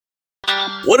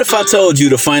What if I told you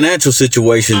the financial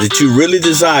situation that you really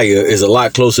desire is a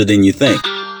lot closer than you think?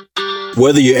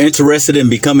 Whether you're interested in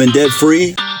becoming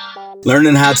debt-free,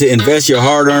 learning how to invest your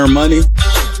hard-earned money,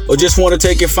 or just want to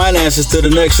take your finances to the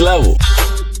next level,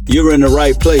 you're in the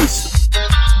right place.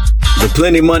 The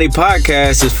Plenty Money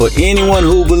Podcast is for anyone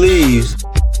who believes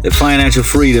that financial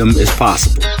freedom is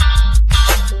possible.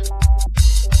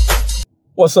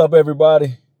 What's up,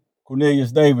 everybody?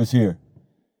 Cornelius Davis here,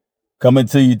 coming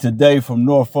to you today from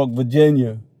Norfolk,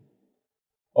 Virginia,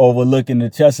 overlooking the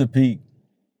Chesapeake.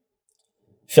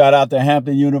 Shout out to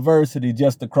Hampton University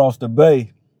just across the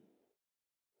bay.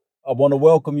 I want to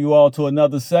welcome you all to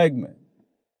another segment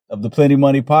of the Plenty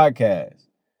Money Podcast.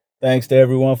 Thanks to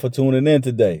everyone for tuning in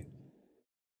today.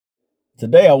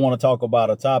 Today, I want to talk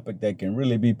about a topic that can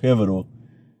really be pivotal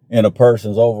in a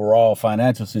person's overall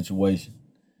financial situation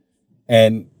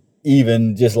and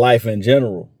even just life in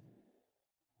general.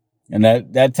 And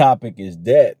that topic is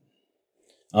debt.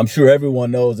 I'm sure everyone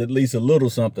knows at least a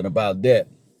little something about debt.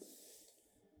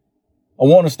 I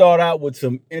want to start out with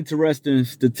some interesting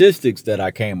statistics that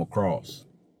I came across.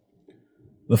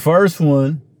 The first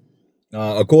one,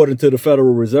 according to the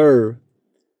Federal Reserve,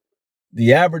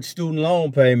 the average student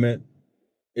loan payment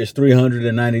is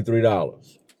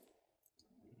 $393.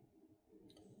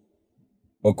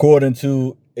 According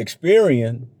to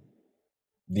Experian,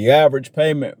 the average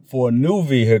payment for a new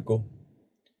vehicle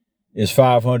is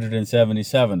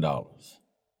 $577.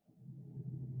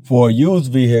 For a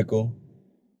used vehicle,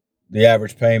 the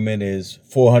average payment is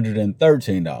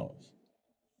 $413.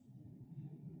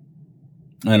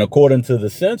 And according to the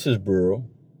Census Bureau,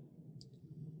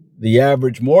 the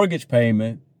average mortgage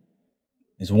payment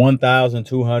is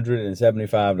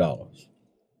 $1,275.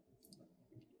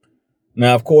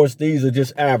 Now, of course, these are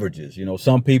just averages. You know,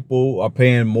 some people are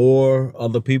paying more,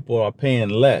 other people are paying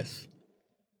less.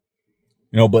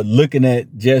 You know, but looking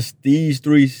at just these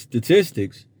three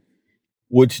statistics,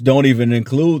 which don't even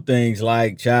include things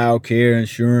like child care,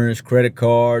 insurance, credit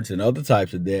cards, and other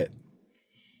types of debt,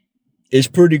 it's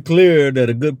pretty clear that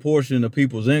a good portion of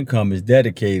people's income is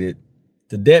dedicated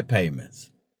to debt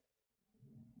payments.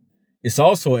 It's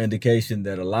also an indication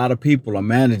that a lot of people are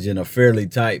managing a fairly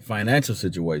tight financial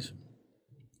situation.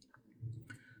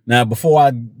 Now, before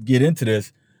I get into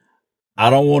this,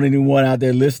 I don't want anyone out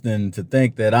there listening to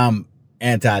think that I'm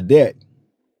anti-debt.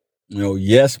 You know,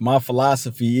 yes, my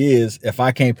philosophy is if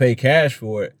I can't pay cash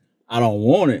for it, I don't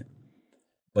want it.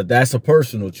 But that's a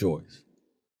personal choice.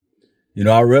 You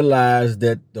know, I realize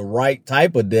that the right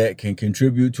type of debt can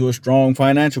contribute to a strong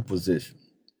financial position.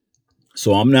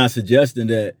 So I'm not suggesting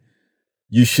that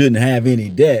you shouldn't have any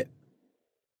debt.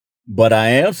 But I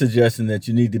am suggesting that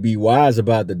you need to be wise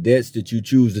about the debts that you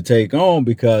choose to take on,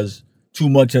 because too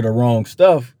much of the wrong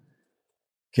stuff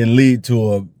can lead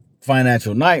to a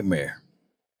financial nightmare.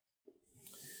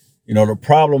 You know, the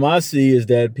problem I see is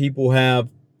that people have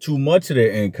too much of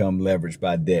their income leveraged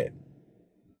by debt.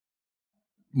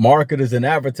 Marketers and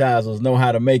advertisers know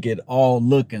how to make it all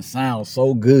look and sound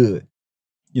so good.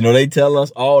 You know, they tell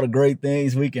us all the great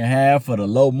things we can have for the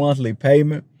low monthly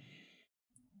payment.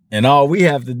 And all we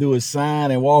have to do is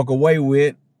sign and walk away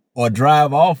with or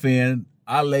drive off in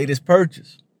our latest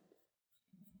purchase.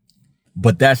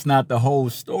 But that's not the whole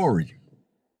story.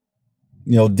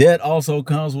 You know, debt also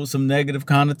comes with some negative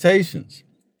connotations.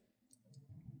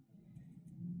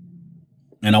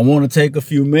 And I want to take a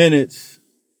few minutes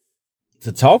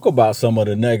to talk about some of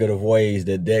the negative ways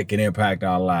that debt can impact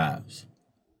our lives.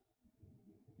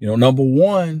 You know, number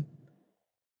one,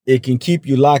 it can keep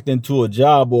you locked into a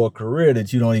job or a career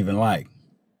that you don't even like.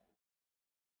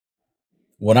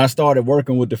 When I started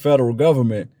working with the federal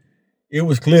government, it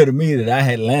was clear to me that I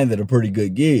had landed a pretty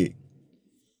good gig.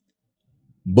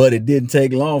 But it didn't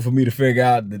take long for me to figure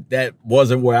out that that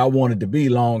wasn't where I wanted to be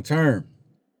long term.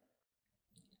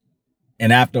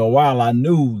 And after a while, I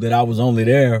knew that I was only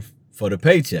there for the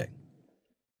paycheck.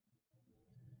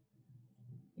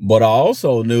 But I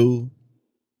also knew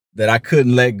that I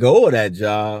couldn't let go of that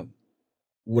job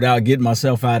without getting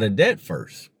myself out of debt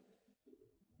first.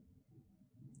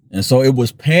 And so it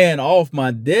was paying off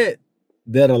my debt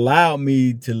that allowed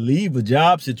me to leave a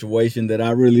job situation that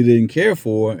I really didn't care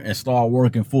for and start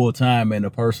working full time in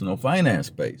the personal finance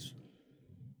space.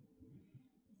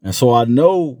 And so I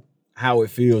know how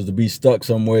it feels to be stuck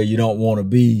somewhere you don't want to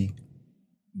be,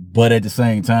 but at the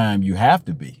same time, you have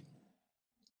to be.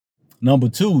 Number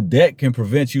two, debt can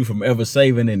prevent you from ever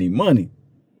saving any money.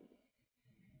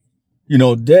 You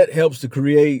know, debt helps to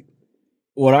create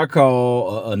what I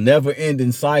call a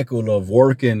never-ending cycle of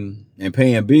working and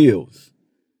paying bills.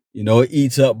 You know, it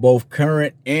eats up both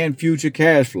current and future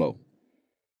cash flow.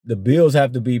 the bills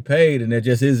have to be paid and there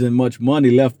just isn't much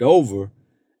money left over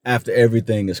after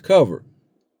everything is covered.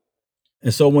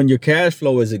 And so when your cash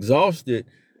flow is exhausted,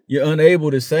 you're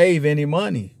unable to save any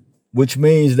money, which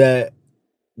means that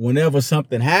whenever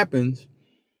something happens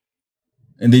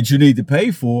and that you need to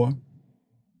pay for,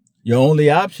 your only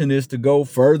option is to go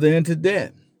further into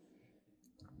debt.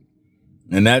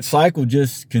 And that cycle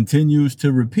just continues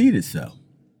to repeat itself.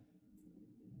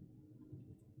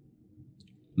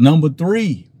 Number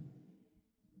 3,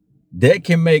 debt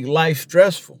can make life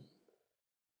stressful.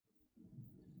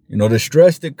 The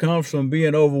stress that comes from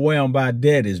being overwhelmed by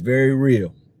debt is very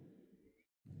real.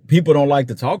 People don't like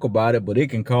to talk about it, but it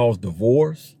can cause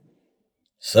divorce,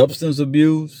 substance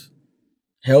abuse,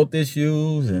 health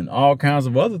issues, and all kinds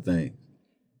of other things.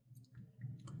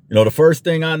 The first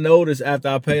thing I noticed after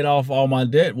I paid off all my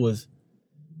debt was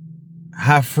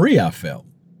how free I felt.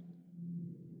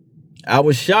 I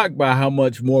was shocked by how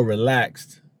much more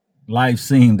relaxed life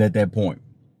seemed at that point.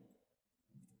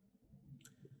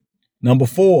 Number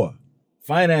 4,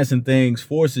 financing things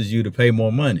forces you to pay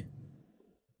more money.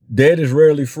 Debt is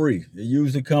rarely free. It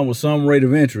usually comes with some rate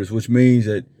of interest, which means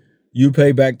that you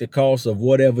pay back the cost of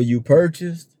whatever you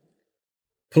purchased,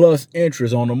 plus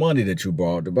interest on the money that you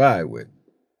borrowed to buy it with.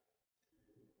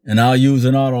 And I'll use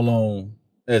an auto loan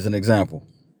as an example.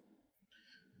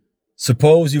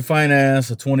 Suppose you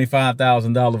finance a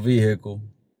 $25,000 vehicle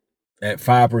at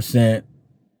 5%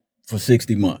 for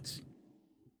 60 months.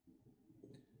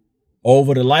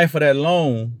 Over the life of that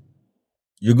loan,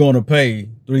 you're going to pay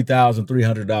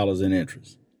 $3,300 in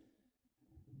interest.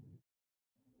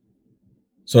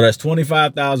 So that's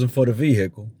 $25,000 for the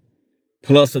vehicle,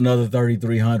 plus another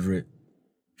 $3,300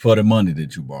 for the money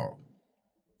that you borrowed.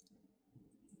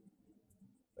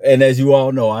 And as you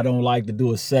all know, I don't like to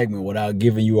do a segment without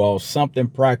giving you all something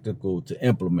practical to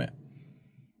implement.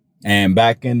 And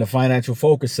back in the financial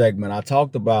focus segment, I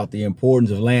talked about the importance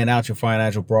of laying out your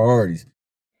financial priorities.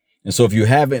 And so if you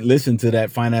haven't listened to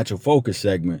that financial focus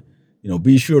segment,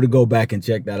 be sure to go back and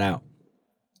check that out.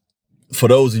 For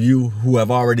those of you who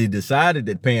have already decided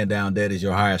that paying down debt is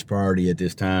your highest priority at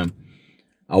this time,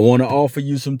 I want to offer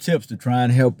you some tips to try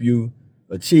and help you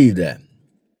achieve that.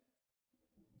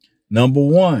 Number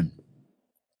 1,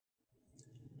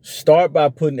 start by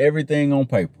putting everything on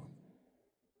paper.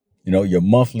 Your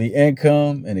monthly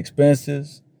income and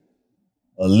expenses,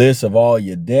 a list of all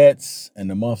your debts and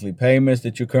the monthly payments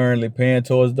that you're currently paying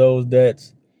towards those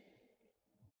debts.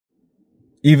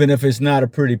 Even if it's not a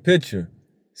pretty picture,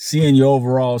 seeing your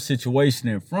overall situation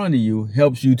in front of you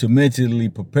helps you to mentally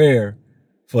prepare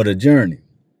for the journey.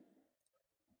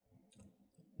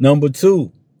 Number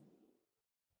 2,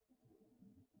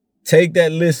 take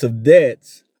that list of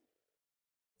debts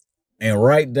and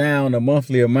write down the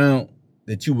monthly amount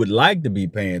that you would like to be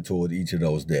paying toward each of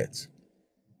those debts.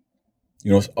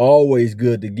 It's always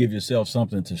good to give yourself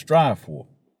something to strive for.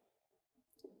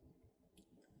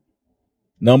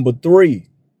 Number 3,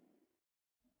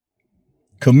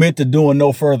 commit to doing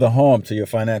no further harm to your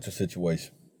financial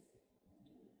situation.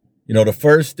 The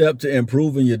first step to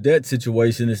improving your debt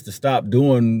situation is to stop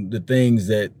doing the things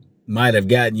that might have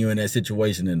gotten you in that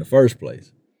situation in the first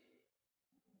place.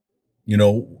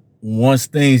 Once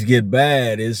things get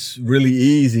bad, it's really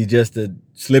easy just to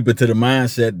slip into the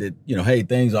mindset that, hey,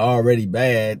 things are already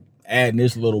bad. Adding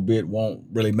this little bit won't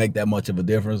really make that much of a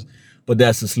difference. But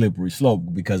that's a slippery slope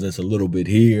because it's a little bit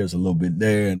here, it's a little bit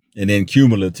there. And then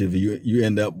cumulatively, you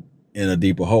end up in a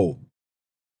deeper hole.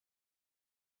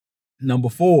 Number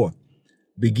 4,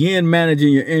 begin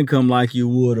managing your income like you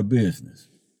would a business.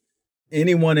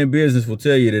 Anyone in business will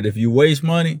tell you that if you waste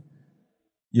money,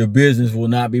 your business will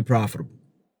not be profitable.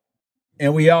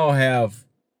 And we all have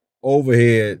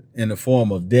overhead in the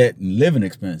form of debt and living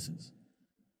expenses.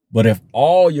 But if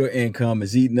all your income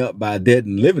is eaten up by debt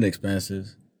and living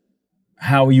expenses,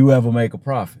 how will you ever make a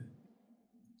profit?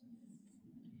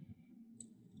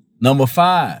 Number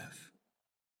 5,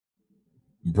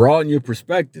 broaden your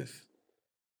perspective.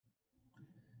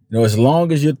 As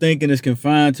long as your thinking is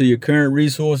confined to your current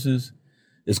resources,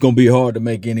 it's going to be hard to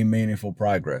make any meaningful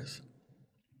progress.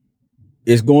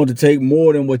 It's going to take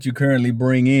more than what you currently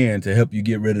bring in to help you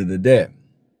get rid of the debt.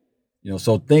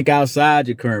 So think outside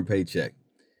your current paycheck.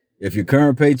 If your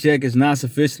current paycheck is not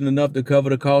sufficient enough to cover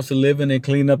the cost of living and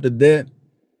clean up the debt,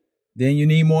 then you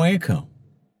need more income.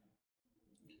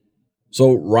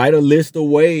 So write a list of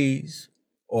ways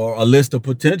or a list of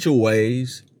potential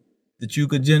ways that you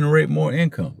could generate more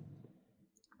income.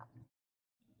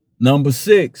 Number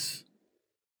 6,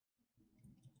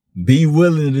 be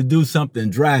willing to do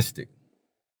something drastic.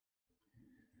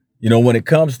 When it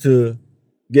comes to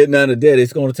getting out of debt,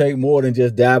 it's going to take more than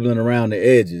just dabbling around the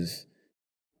edges.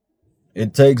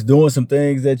 It takes doing some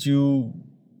things that you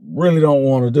really don't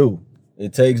want to do.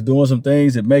 It takes doing some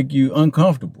things that make you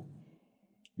uncomfortable.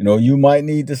 You know, you might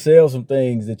need to sell some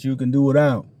things that you can do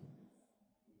without.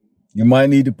 You might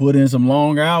need to put in some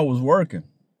long hours working.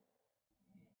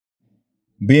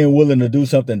 Being willing to do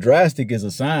something drastic is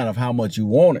a sign of how much you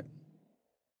want it.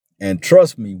 And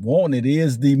trust me, wanting it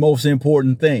is the most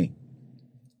important thing.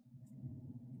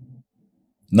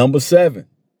 Number 7,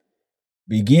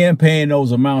 begin paying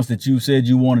those amounts that you said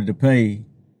you wanted to pay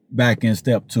back in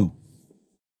step 2.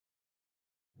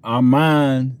 Our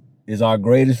mind is our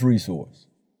greatest resource.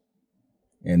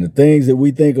 And the things that we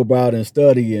think about and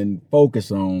study and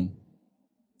focus on,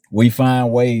 we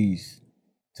find ways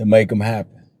to make them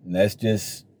happen. And that's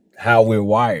just how we're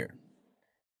wired.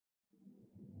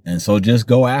 And so just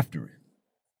go after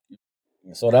it.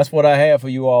 And so that's what I have for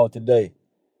you all today.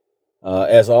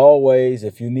 As always,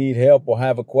 if you need help or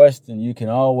have a question, you can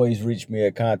always reach me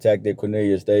at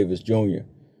contact@CorneliusDavis Jr.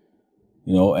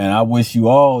 You know, and I wish you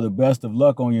all the best of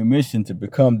luck on your mission to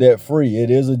become debt free.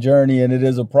 It is a journey and it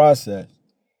is a process,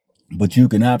 but you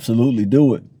can absolutely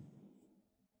do it.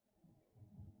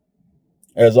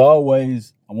 As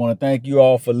always, I want to thank you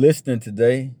all for listening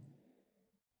today,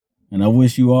 and I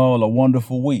wish you all a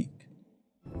wonderful week.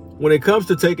 When it comes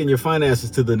to taking your finances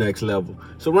to the next level,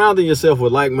 surrounding yourself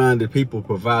with like-minded people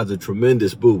provides a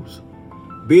tremendous boost.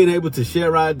 Being able to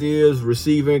share ideas,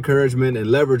 receive encouragement, and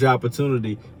leverage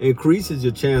opportunity increases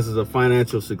your chances of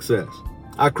financial success.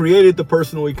 I created the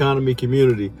Personal Economy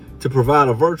Community to provide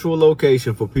a virtual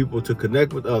location for people to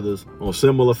connect with others on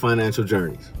similar financial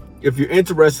journeys. If you're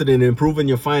interested in improving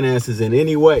your finances in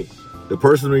any way, the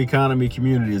Personal Economy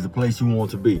Community is the place you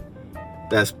want to be.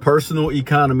 That's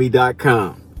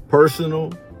personaleconomy.com.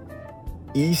 Personal,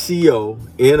 ECONOME.com.